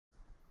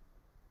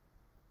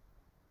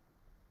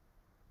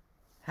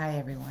Hi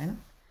everyone.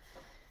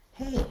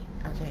 Hey,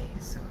 okay,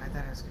 so I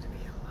thought I was going to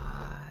be a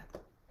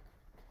lot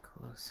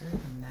closer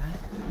than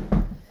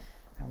that.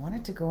 I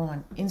wanted to go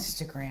on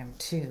Instagram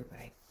too, but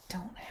I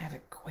don't have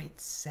it quite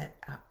set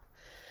up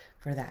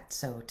for that.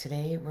 So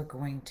today we're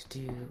going to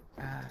do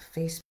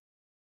Facebook.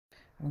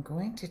 I'm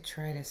going to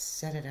try to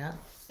set it up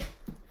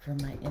for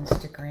my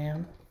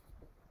Instagram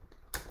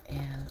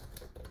and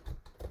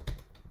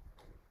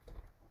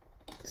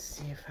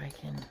see if I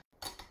can.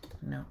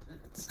 No,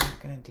 it's not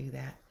going to do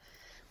that.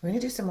 We're going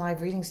to do some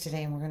live readings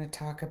today, and we're going to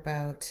talk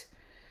about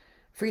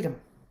freedom.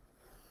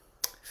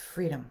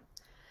 Freedom.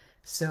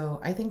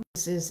 So I think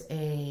this is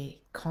a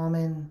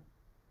common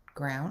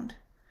ground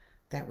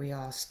that we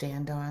all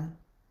stand on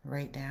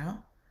right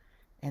now,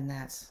 and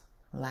that's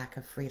lack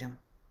of freedom.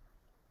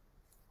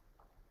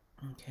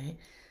 Okay,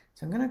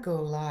 so I'm going to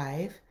go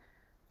live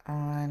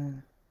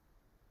on.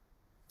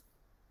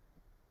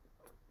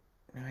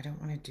 No, I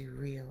don't want to do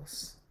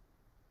reels.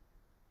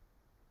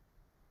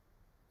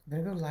 I'm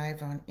going to go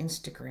live on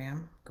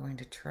Instagram. Going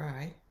to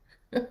try.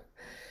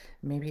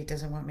 Maybe it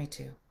doesn't want me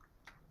to.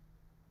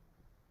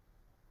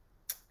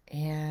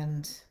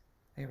 And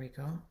there we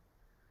go.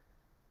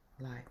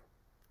 Live.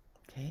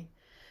 Okay.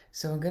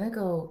 So we're going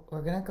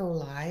to go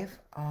live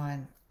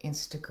on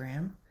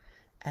Instagram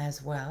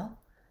as well.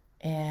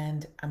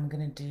 And I'm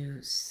going to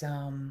do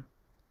some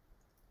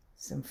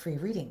free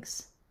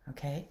readings.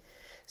 Okay.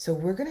 So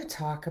we're going to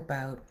talk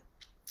about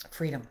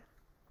freedom.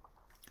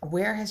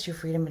 Where has your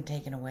freedom been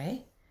taken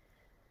away?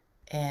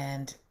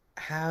 And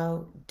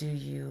how do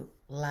you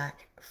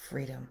lack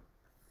freedom?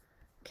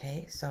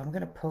 Okay, so I'm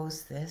going to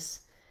post this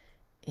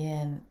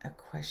in a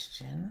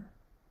question.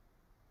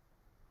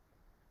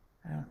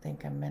 I don't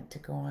think I'm meant to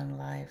go on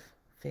live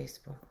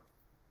Facebook.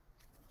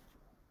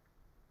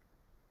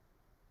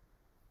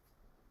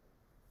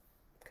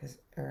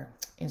 Or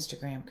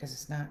Instagram, because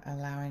it's not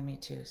allowing me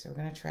to. So we're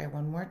going to try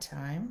one more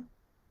time.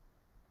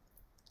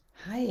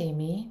 Hi,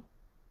 Amy.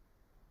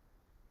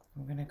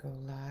 I'm going to go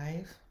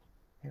live.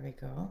 There we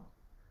go.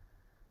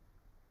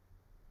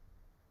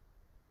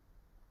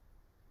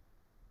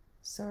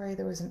 Sorry,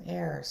 there was an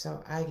error.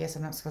 So I guess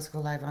I'm not supposed to go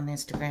live on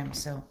Instagram.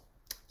 So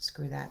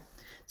screw that.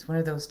 It's one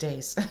of those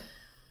days.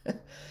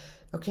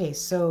 Okay,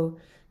 so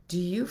do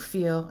you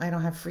feel I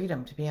don't have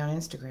freedom to be on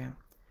Instagram?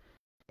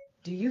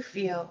 Do you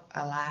feel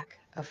a lack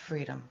of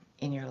freedom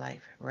in your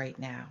life right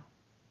now?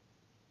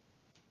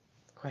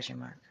 Question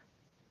mark.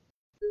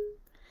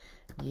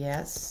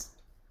 Yes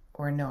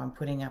or no? I'm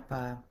putting up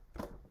a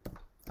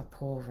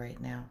poll right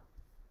now.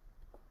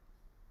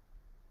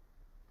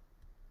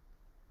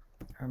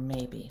 Or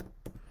maybe.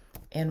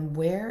 And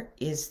where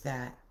is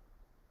that?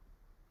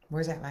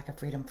 Where's that lack of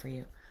freedom for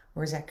you?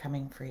 Where's that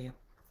coming for you?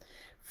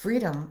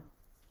 Freedom,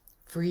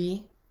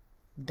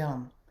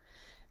 free-dom.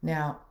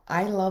 Now,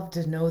 I love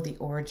to know the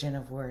origin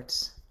of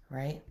words,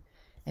 right?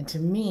 And to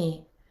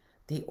me,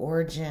 the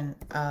origin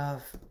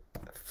of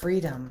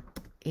freedom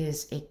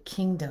is a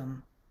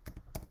kingdom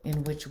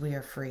in which we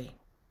are free.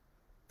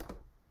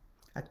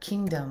 A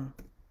kingdom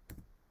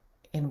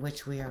in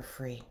which we are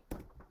free,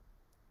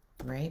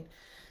 right?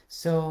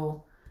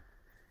 So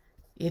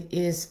it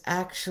is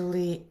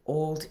actually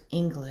Old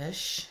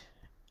English,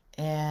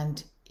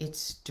 and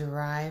it's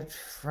derived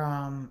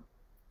from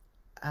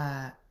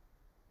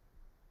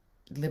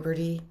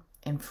liberty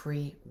and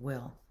free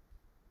will,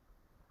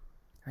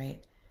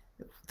 right?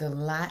 The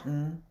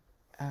Latin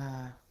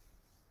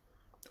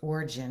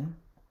origin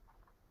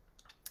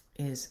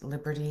is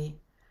liberty,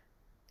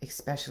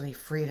 especially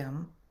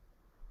freedom,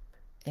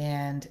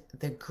 and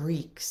the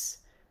Greeks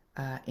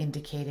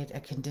indicated a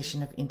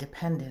condition of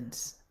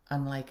independence,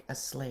 unlike a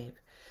slave.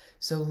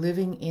 So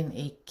living in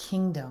a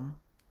kingdom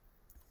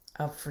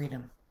of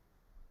freedom.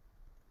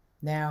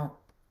 Now,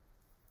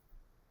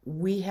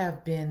 we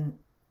have been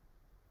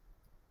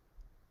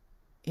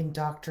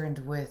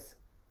indoctrined with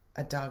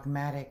a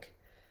dogmatic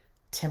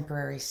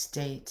temporary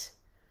state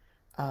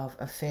of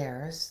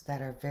affairs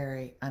that are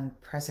very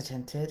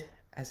unprecedented,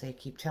 as they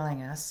keep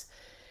telling us,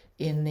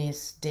 in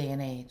this day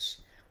and age.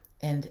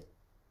 And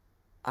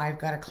I've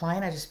got a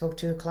client, I just spoke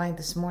to a client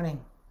this morning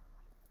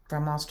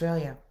from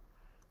Australia.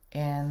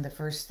 And the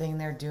first thing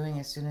they're doing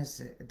as soon as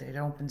it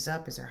opens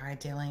up is they're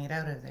hightailing it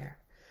out of there.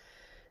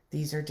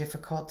 These are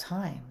difficult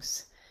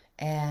times.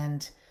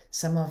 And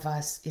some of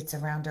us, it's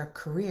around our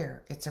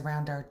career, it's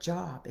around our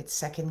job, it's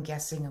second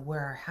guessing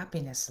where our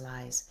happiness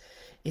lies.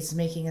 It's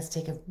making us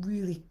take a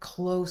really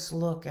close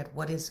look at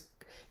what is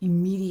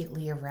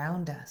immediately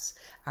around us,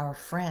 our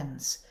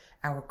friends,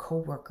 our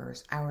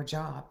co-workers, our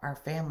job, our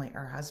family,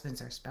 our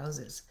husbands, our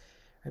spouses,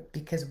 right?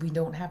 Because we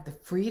don't have the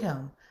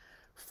freedom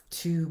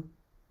to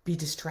be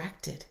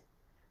distracted,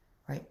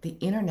 right? The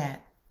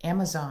internet,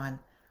 Amazon,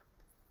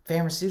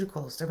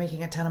 pharmaceuticals, they're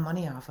making a ton of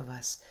money off of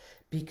us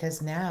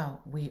because now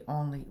we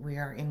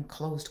are in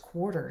closed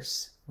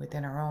quarters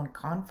within our own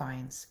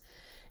confines,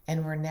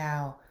 and we're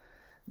now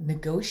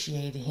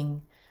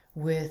negotiating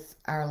with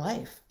our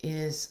life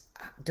is,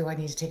 do I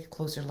need to take a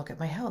closer look at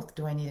my health?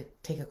 Do I need to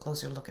take a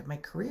closer look at my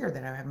career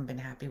that I haven't been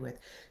happy with?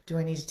 Do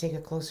I need to take a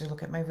closer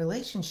look at my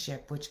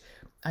relationship, which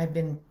I've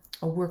been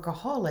a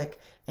workaholic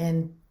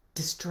and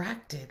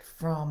distracted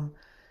from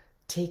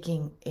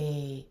taking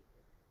a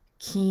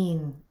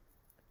keen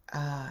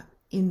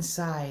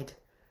inside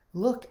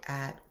look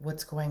at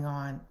what's going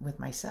on with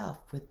myself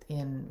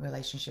within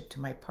relationship to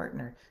my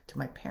partner, to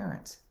my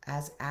parents,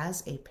 as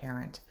a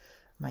parent,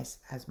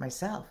 as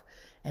myself.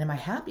 And am I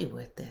happy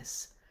with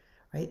this?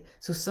 Right?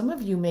 So some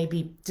of you may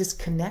be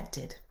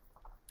disconnected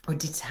or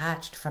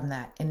detached from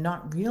that and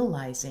not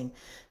realizing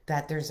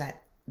that there's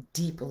that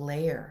deep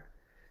layer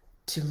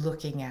to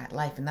looking at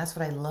life. And that's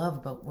what I love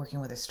about working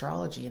with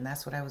astrology. And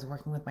that's what I was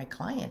working with my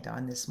client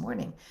on this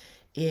morning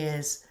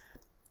is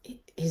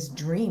his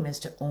dream is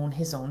to own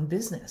his own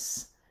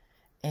business.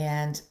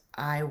 And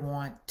I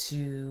want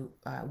to,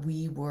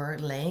 we were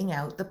laying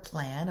out the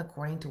plan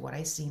according to what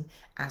I seen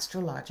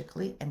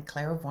astrologically and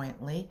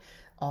clairvoyantly,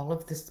 all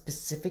of the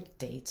specific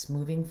dates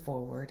moving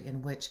forward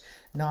in which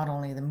not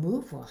only the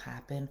move will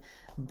happen,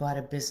 but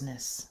a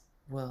business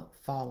will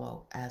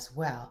follow as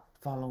well,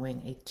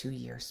 following a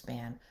 2-year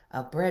span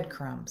of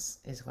breadcrumbs,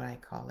 is what I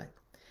call it.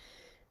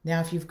 Now,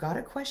 if you've got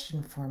a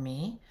question for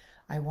me,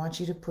 I want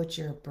you to put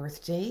your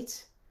birth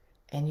date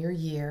and your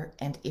year,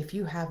 and if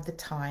you have the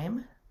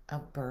time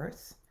of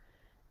birth,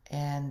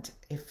 and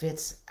if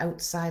it's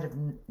outside of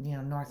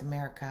North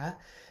America,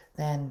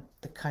 then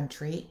the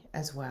country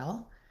as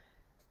well.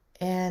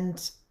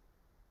 And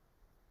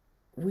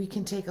we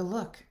can take a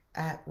look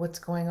at what's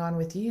going on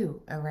with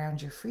you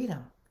around your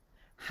freedom.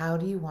 How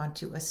do you want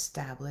to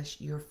establish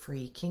your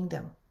free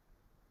kingdom?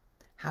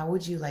 How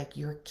would you like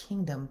your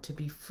kingdom to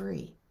be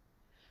free?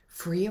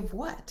 Free of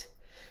what?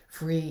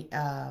 Free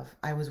of,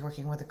 I was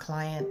working with a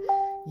client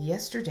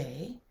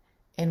yesterday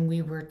and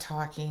we were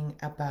talking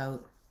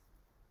about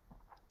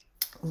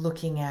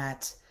looking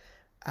at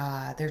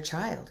their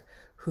child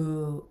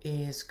who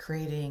is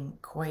creating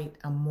quite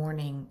a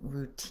morning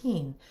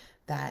routine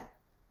that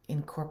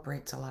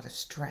incorporates a lot of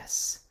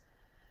stress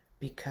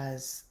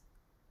because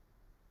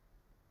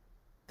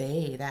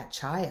that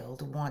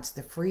child wants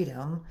the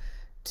freedom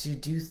to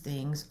do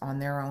things on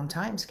their own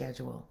time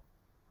schedule,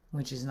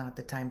 which is not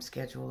the time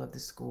schedule of the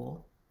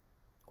school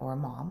or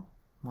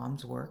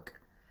mom's work,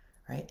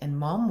 right? And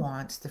mom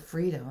wants the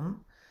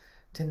freedom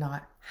to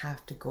not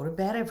have to go to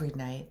bed every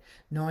night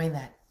knowing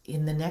that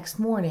in the next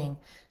morning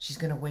she's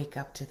going to wake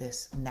up to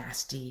this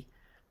nasty,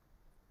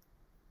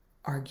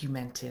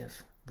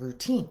 argumentative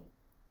routine.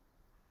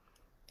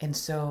 And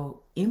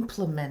so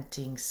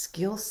implementing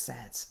skill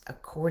sets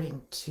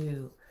according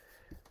to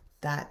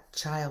that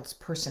child's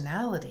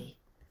personality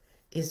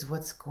is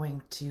what's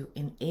going to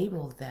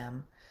enable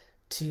them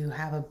to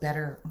have a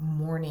better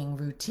morning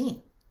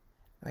routine,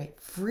 right?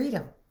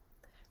 Freedom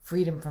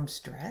from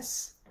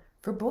stress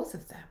for both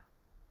of them,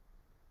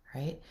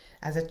 right?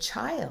 As a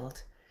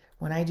child,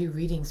 when I do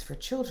readings for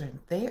children,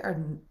 they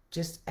are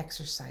just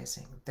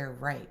exercising their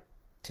right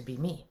to be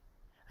me.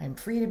 I'm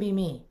free to be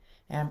me,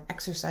 and I'm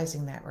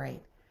exercising that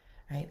right?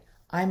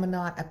 I'm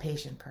not a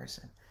patient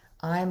person.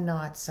 I'm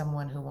not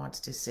someone who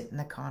wants to sit in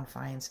the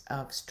confines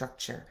of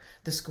structure,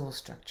 the school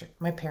structure,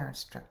 my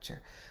parents'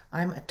 structure.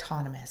 I'm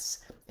autonomous,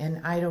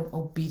 and I don't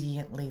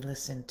obediently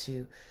listen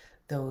to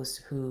those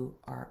who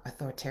are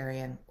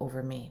authoritarian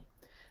over me.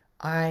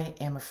 I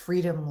am a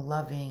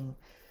freedom-loving,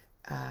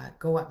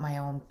 go at my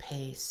own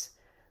pace,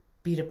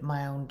 beat up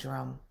my own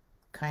drum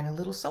kind of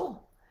little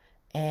soul.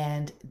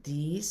 And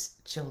these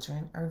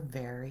children are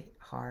very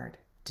hard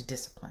to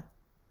discipline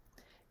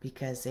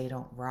because they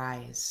don't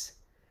rise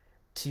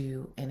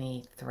to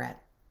any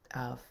threat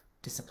of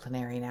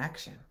disciplinary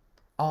action.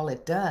 All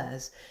it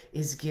does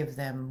is give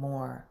them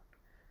more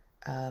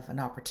of an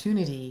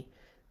opportunity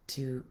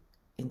to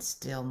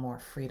instill more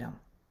freedom,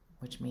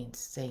 which means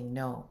saying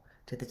no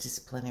to the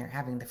disciplinary,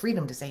 having the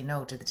freedom to say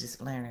no to the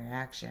disciplinary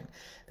action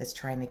that's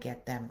trying to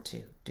get them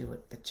to do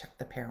what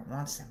the parent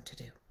wants them to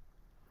do.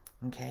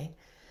 Okay?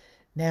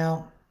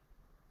 Now,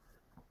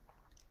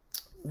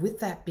 with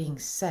that being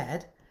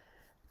said,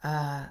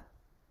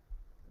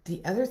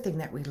 the other thing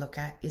that we look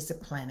at is the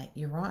planet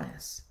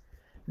Uranus.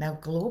 Now,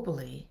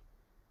 globally,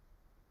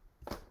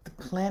 the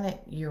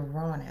planet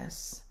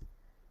Uranus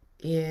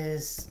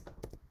is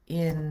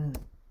in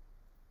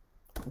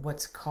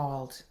what's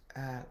called,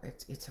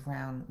 it's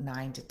around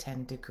 9 to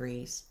 10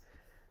 degrees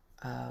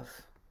of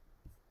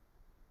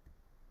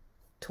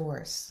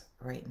Taurus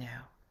right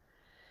now.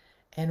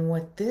 And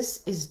what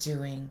this is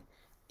doing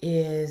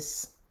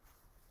is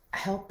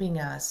helping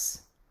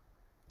us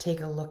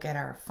take a look at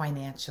our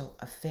financial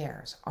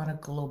affairs on a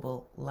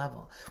global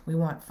level. We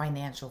want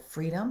financial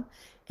freedom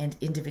and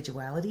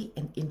individuality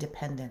and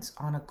independence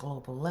on a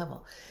global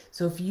level.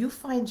 So if you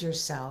find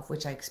yourself,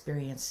 which I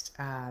experienced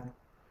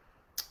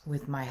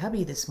with my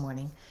hubby this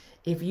morning,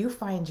 if you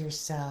find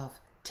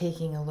yourself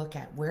taking a look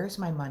at where's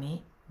my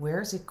money,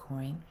 where is it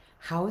going,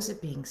 how is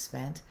it being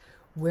spent,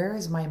 where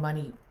is my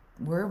money,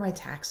 where are my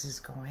taxes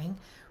going,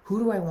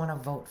 who do I want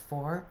to vote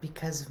for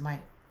because of my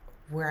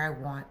where I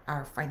want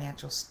our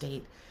financial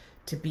state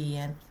to be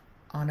in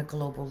on a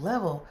global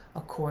level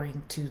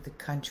according to the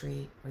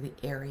country or the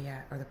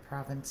area or the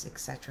province,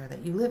 etc.,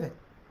 that you live in,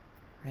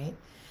 right?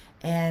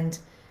 And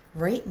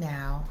right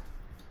now,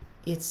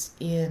 it's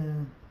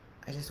in,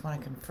 I just want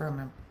to confirm,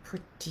 I'm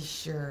pretty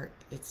sure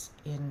it's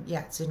in,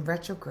 yeah, it's in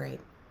retrograde.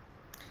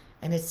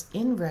 And it's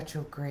in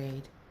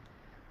retrograde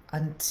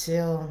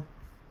until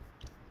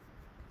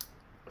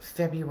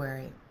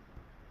February.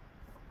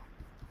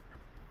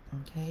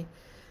 Okay.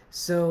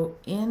 So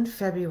in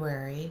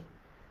February,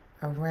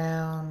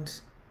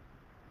 around,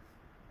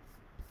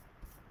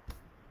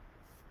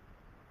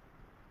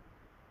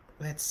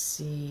 let's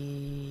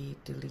see,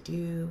 doodly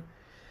doo.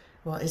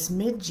 Well, it's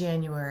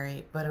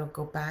mid-January, but it'll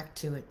go back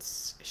to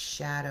its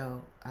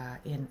shadow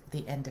in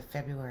the end of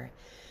February.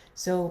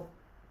 So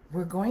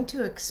we're going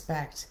to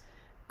expect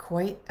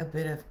quite a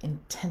bit of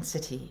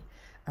intensity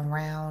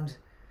around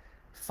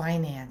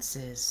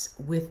finances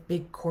with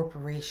big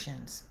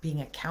corporations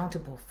being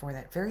accountable for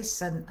that very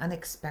sudden,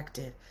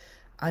 unexpected,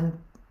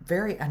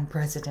 very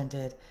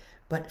unprecedented,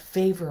 but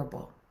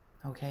favorable.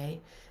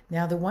 Okay.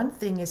 Now, the one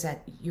thing is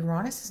that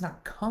Uranus is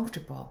not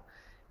comfortable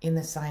in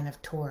the sign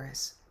of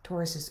Taurus.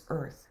 Taurus is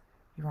earth,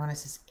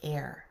 Uranus is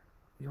air.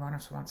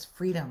 Uranus wants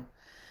freedom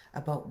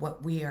about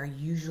what we are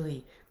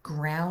usually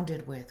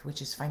grounded with,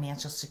 which is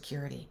financial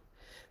security.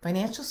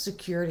 Financial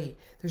security,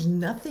 there's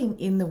nothing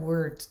in the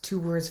words, two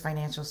words,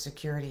 financial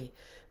security,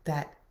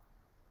 that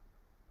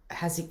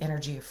has the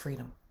energy of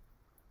freedom.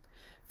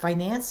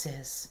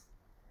 Finances,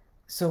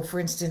 so for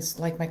instance,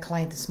 like my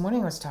client this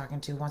morning I was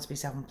talking to, wants to be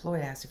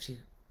self-employed, asked if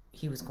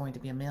he was going to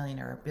be a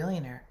millionaire or a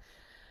billionaire.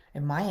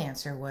 And my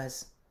answer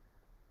was,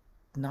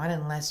 not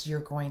unless you're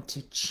going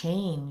to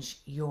change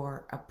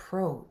your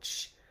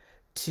approach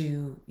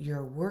to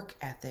your work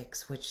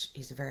ethics, which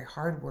is a very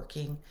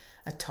hardworking,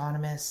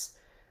 autonomous,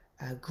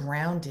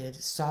 grounded,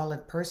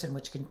 solid person,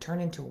 which can turn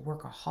into a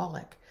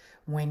workaholic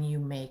when you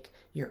make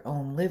your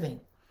own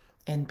living.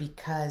 And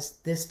because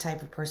this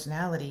type of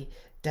personality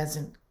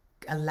doesn't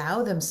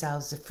allow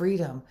themselves the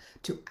freedom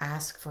to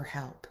ask for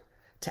help,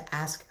 to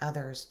ask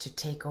others to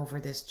take over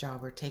this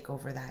job or take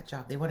over that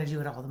job. They want to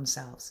do it all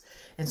themselves.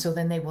 And so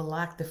then they will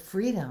lack the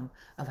freedom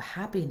of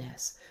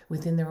happiness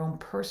within their own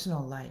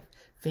personal life,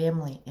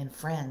 family and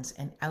friends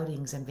and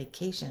outings and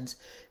vacations,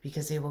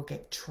 because they will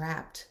get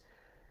trapped,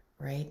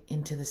 right,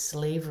 into the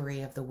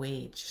slavery of the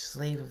wage,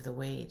 slave of the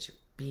wage,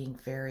 being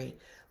very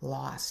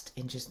lost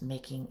in just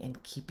making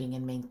and keeping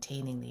and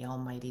maintaining the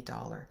almighty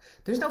dollar.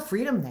 There's no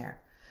freedom there.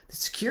 The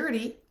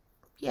security,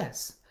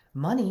 yes.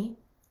 Money,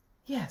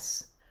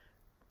 yes.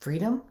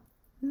 Freedom?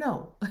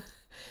 No.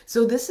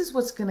 So this is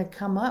what's going to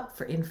come up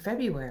for in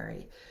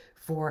February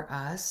for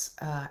us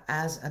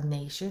as a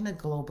nation,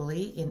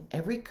 globally, in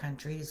every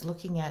country, is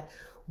looking at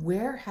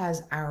where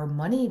has our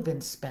money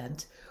been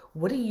spent?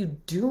 What are you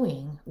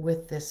doing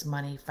with this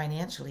money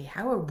financially?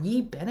 How are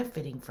we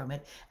benefiting from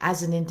it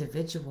as an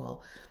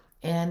individual?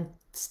 And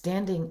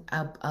standing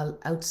up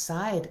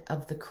outside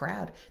of the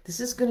crowd. This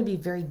is going to be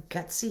very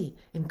gutsy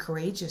and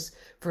courageous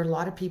for a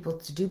lot of people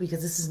to do,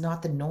 because this is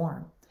not the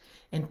norm.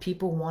 And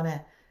people want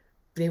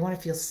to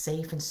feel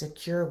safe and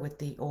secure with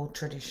the old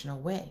traditional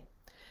way.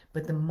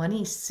 But the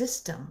money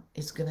system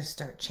is going to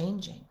start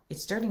changing.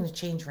 It's starting to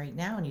change right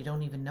now and you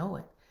don't even know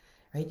it,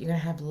 right? You're going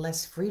to have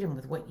less freedom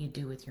with what you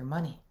do with your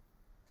money,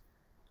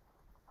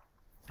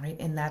 right?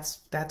 And that's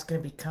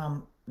going to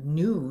become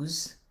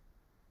news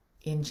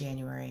in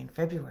January and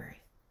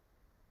February,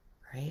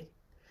 right?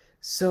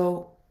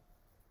 So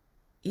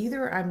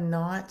either I'm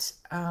not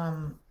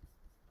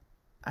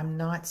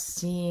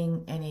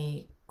seeing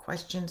any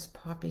questions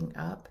popping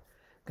up.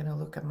 I'm going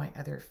to look at my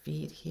other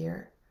feed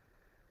here.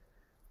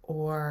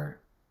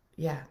 Or,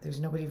 yeah, there's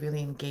nobody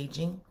really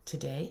engaging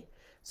today.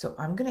 So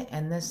I'm going to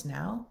end this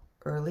now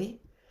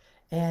early.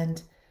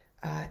 And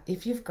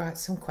if you've got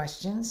some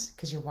questions,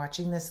 because you're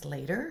watching this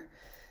later,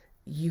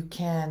 you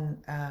can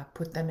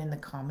put them in the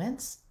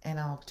comments and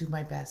I'll do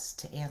my best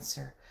to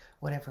answer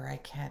whatever I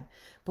can.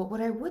 But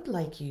what I would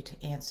like you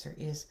to answer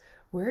is,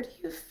 where do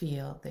you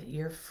feel that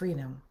your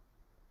freedom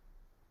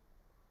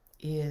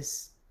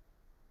is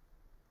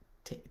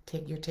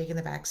you're taking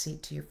the back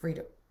seat to your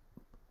freedom?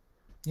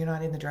 You're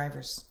not in the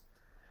driver's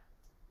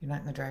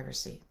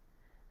seat,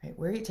 right?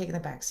 Where are you taking the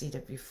back seat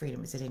of your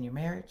freedom? Is it in your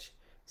marriage?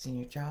 Is it in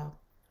your job?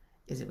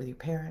 Is it with your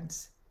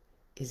parents?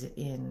 Is it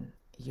in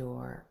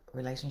your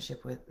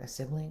relationship with a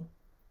sibling,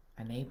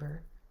 a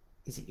neighbor?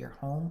 Is it your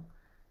home?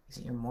 Is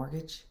it your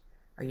mortgage?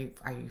 Are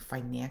you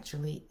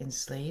financially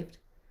enslaved?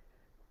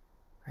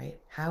 Right?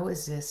 How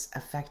is this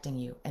affecting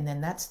you? And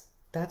then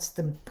that's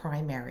the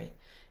primary.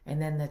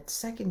 And then the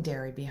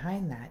secondary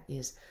behind that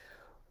is,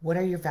 what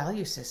are your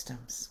value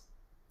systems?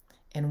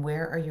 And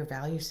where are your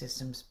value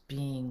systems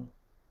being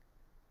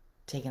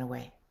taken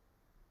away?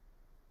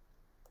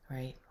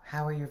 Right?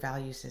 How are your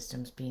value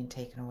systems being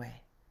taken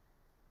away?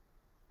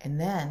 And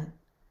then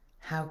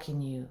how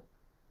can you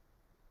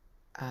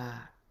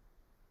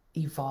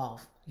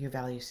evolve your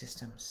value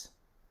systems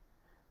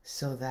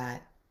so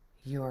that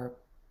you're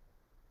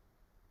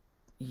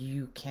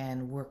you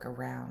can work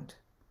around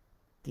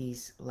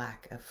these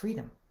lack of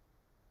freedom,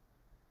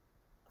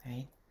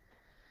 right?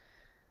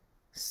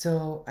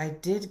 So I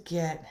did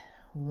get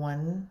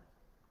one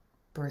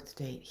birth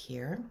date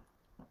here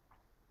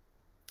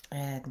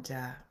and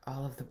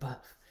all of the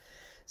above.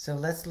 So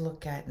let's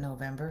look at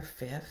November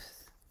 5th.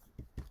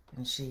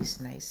 And she's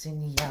nice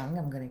and young.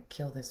 I'm going to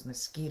kill this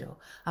mosquito.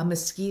 A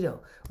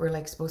mosquito. We're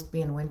like supposed to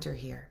be in winter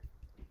here.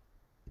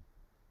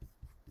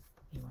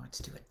 He wants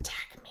to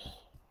attack me,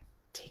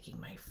 taking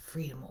my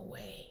freedom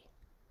away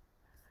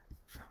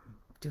from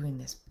doing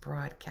this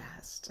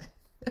broadcast.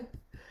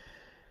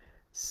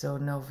 So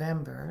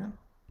November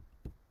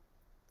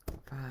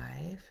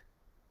 5,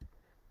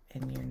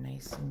 and you're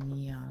nice and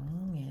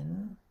young,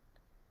 and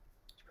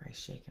she's probably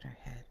shaking her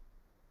head.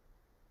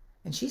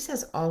 And she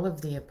says all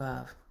of the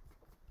above.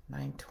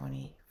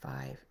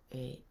 9:25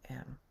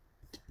 a.m.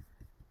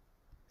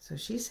 So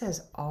she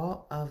says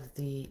all of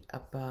the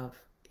above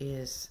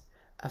is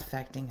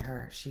affecting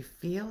her. She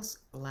feels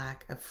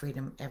lack of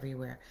freedom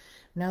everywhere.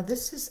 Now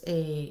this is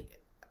a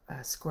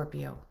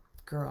Scorpio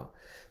girl.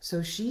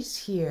 So she's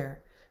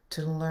here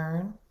to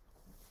learn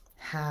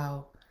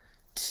how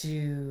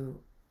to,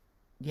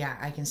 yeah,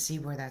 I can see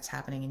where that's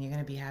happening, and you're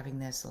going to be having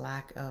this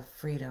lack of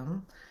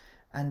freedom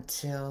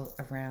until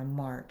around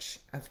March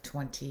of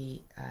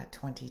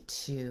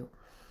 2022.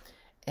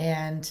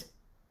 And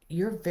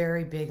you're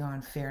very big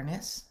on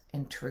fairness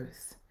and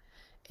truth.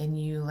 And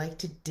you like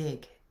to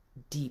dig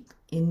deep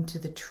into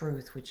the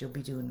truth, which you'll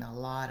be doing a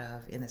lot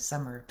of in the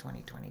summer of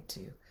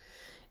 2022,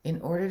 in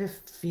order to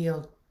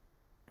feel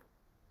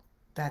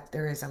that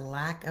there is a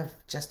lack of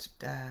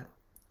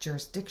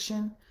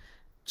jurisdiction,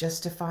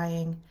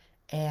 justifying,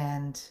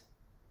 and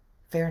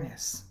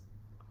fairness.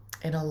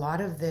 And a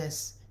lot of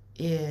this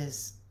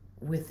is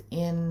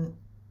within,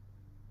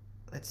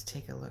 let's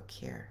take a look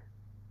here.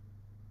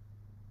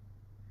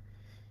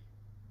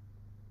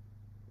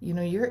 You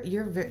know,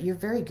 you're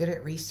very good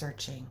at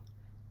researching,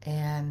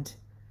 and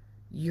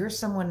you're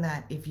someone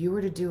that if you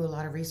were to do a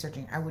lot of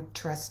researching, I would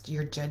trust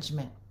your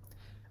judgment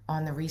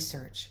on the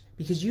research,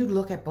 because you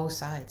look at both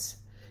sides.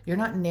 You're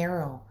not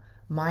narrow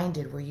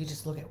minded where you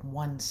just look at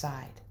one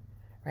side,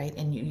 right?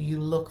 And you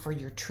look for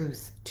your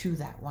truth to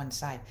that one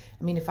side.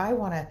 I mean, if I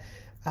want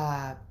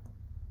to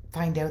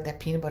find out that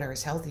peanut butter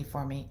is healthy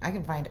for me, I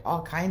can find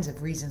all kinds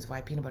of reasons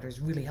why peanut butter is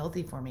really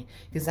healthy for me,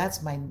 because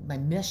that's my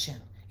mission,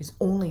 is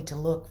only to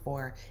look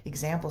for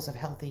examples of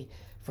healthy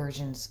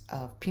versions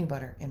of peanut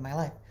butter in my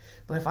life.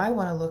 But if I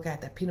want to look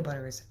at that peanut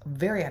butter is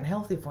very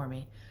unhealthy for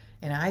me,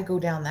 and I go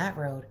down that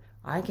road,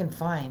 I can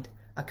find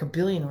a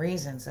kabillion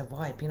reasons of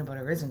why peanut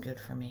butter isn't good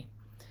for me.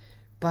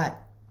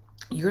 But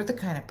you're the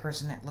kind of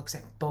person that looks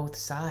at both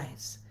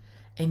sides,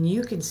 and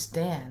you can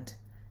stand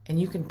and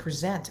you can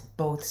present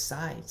both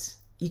sides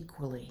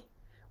equally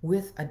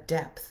with a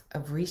depth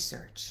of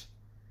research.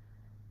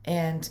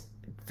 And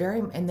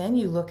then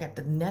you look at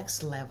the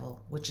next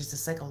level, which is the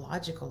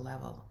psychological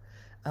level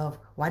of,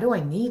 why do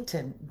I need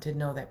to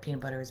know that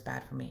peanut butter is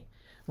bad for me?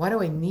 Why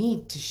do I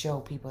need to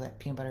show people that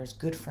peanut butter is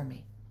good for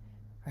me?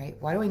 Right?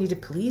 Why do I need to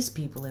please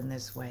people in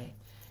this way?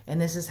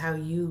 And this is how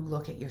you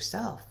look at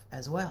yourself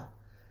as well.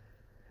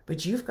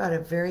 But you've got a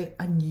very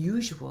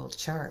unusual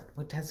chart,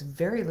 which has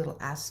very little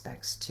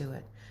aspects to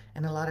it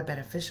and a lot of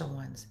beneficial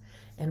ones.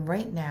 And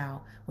right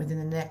now, within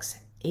the next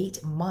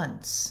 8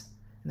 months,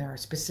 and there are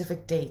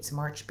specific dates,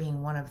 March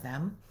being one of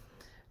them,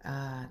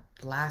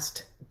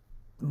 last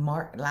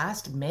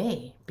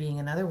May being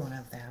another one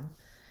of them,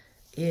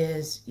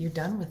 is you're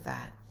done with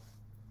that,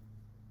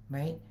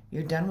 right?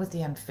 You're done with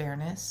the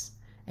unfairness,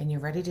 and you're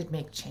ready to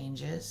make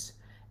changes,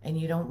 and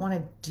you don't want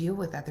to deal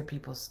with other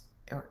people's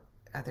or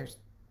other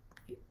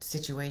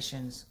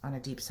situations on a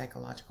deep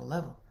psychological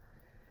level.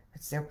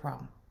 It's their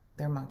problem.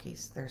 They're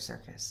monkeys. They're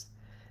circus.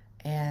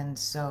 And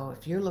so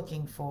if you're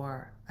looking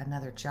for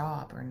another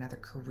job or another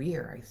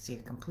career, I see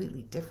a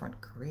completely different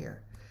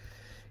career.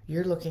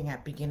 You're looking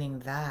at beginning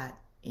that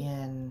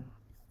in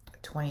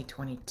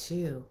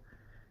 2022,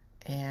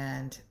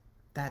 and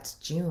that's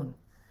June.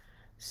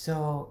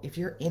 So if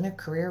you're in a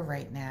career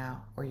right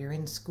now, or you're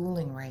in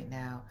schooling right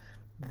now,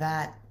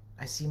 that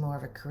I see more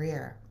of a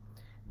career.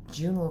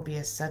 June will be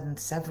a sudden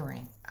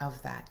severing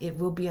of that. It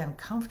will be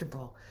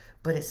uncomfortable,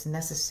 but it's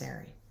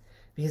necessary,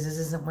 because this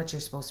isn't what you're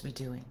supposed to be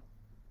doing,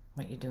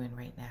 what you're doing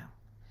right now.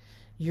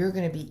 You're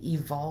going to be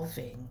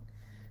evolving.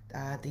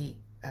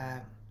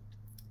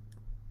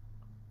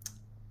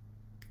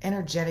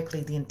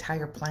 Energetically, the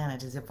entire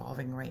planet is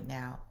evolving right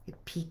now.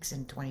 It peaks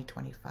in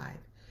 2025.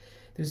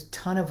 There's a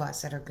ton of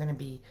us that are going to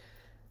be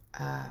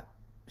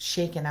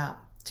shaken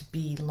up to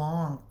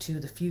belong to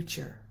the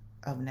future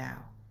of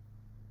now,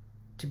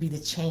 to be the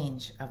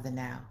change of the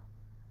now,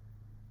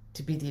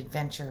 to be the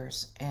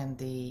adventurers and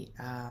the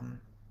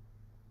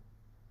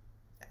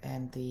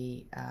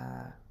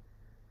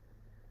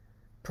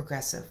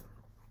progressive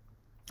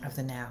of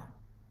the now,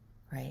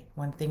 right?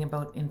 One thing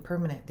about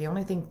impermanent, the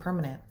only thing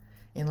permanent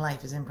in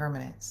life is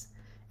impermanence.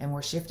 and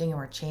we're shifting and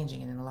we're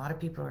changing, and a lot of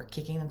people are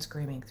kicking and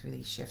screaming through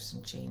these shifts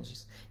and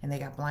changes, and they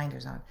got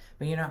blinders on,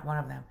 but you're not one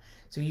of them.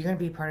 So you're going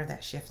to be part of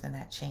that shift and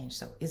that change.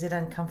 So is it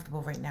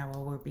uncomfortable right now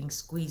while we're being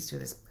squeezed through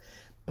this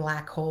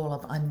black hole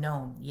of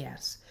unknown?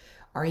 Yes.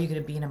 Are you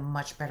going to be in a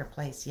much better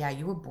place? Yeah,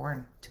 you were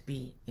born to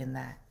be in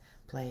that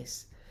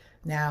place.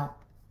 Now,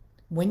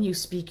 when you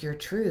speak your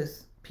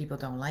truth, people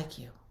don't like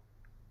you.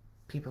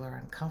 People are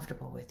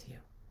uncomfortable with you,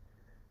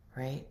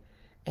 right?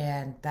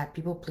 And that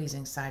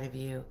people-pleasing side of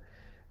you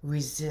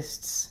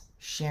resists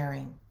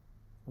sharing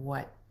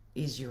what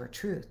is your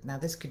truth. Now,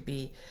 this could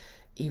be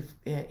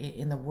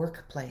in the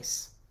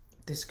workplace.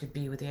 This could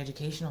be with the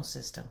educational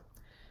system.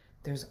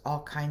 There's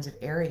all kinds of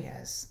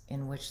areas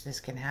in which this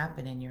can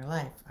happen in your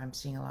life. I'm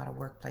seeing a lot of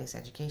workplace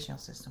educational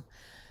system.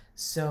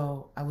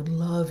 So I would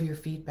love your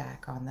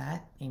feedback on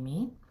that,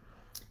 Amy.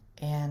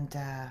 And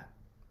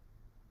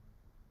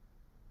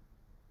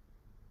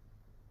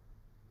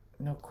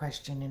no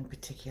question in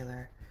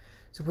particular.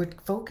 So we're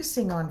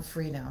focusing on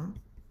freedom.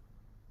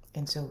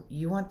 And so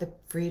you want the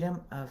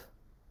freedom of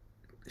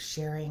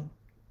sharing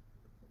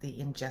the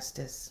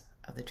injustice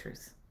of the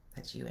truth.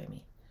 That's you,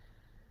 Amy.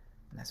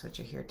 And that's what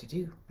you're here to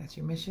do. That's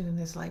your mission in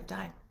this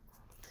lifetime.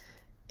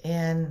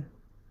 And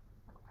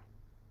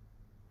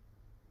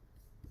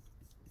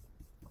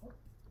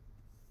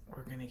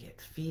we're going to get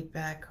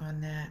feedback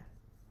on that.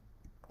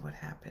 What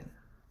happened?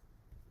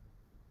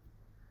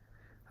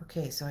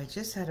 Okay, so I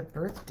just had a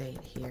birth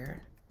date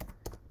here,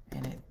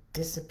 and it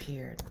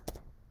disappeared.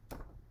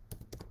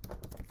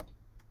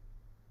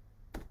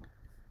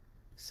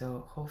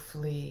 So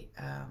hopefully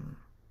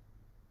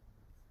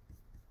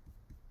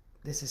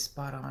this is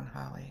spot on,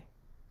 Holly.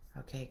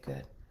 Okay,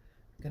 good.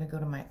 I'm going to go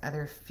to my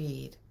other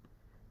feed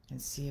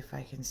and see if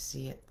I can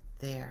see it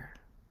there.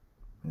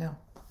 No.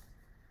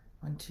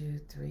 1, 2,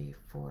 3,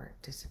 4.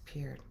 It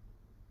disappeared.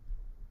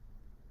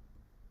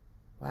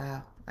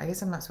 Wow. I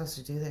guess I'm not supposed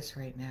to do this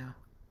right now.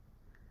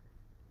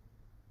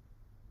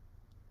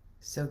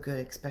 So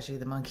good, especially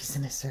the monkeys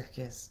in a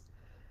circus.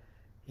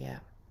 Yeah.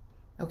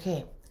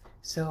 Okay.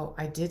 So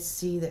I did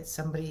see that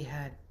somebody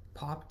had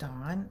popped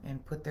on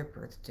and put their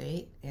birth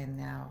date, and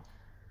now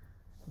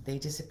they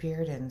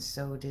disappeared, and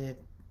so did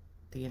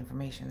the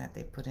information that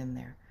they put in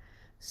there.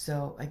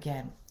 So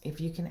again, if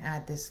you can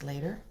add this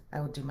later, I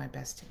will do my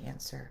best to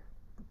answer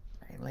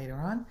later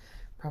on.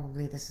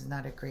 Probably this is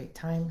not a great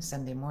time,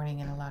 Sunday morning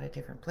in a lot of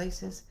different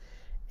places,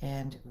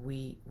 and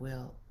we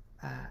will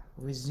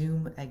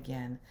resume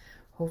again,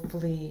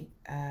 hopefully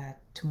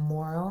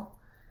tomorrow,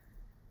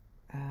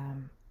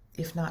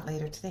 if not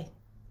later today.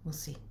 We'll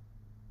see.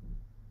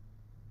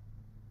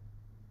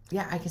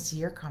 Yeah, I can see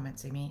your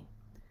comments, Amy.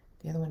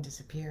 The other one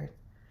disappeared.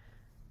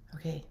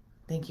 Okay,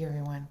 thank you,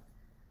 everyone.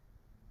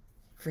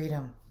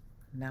 Freedom.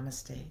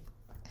 Namaste.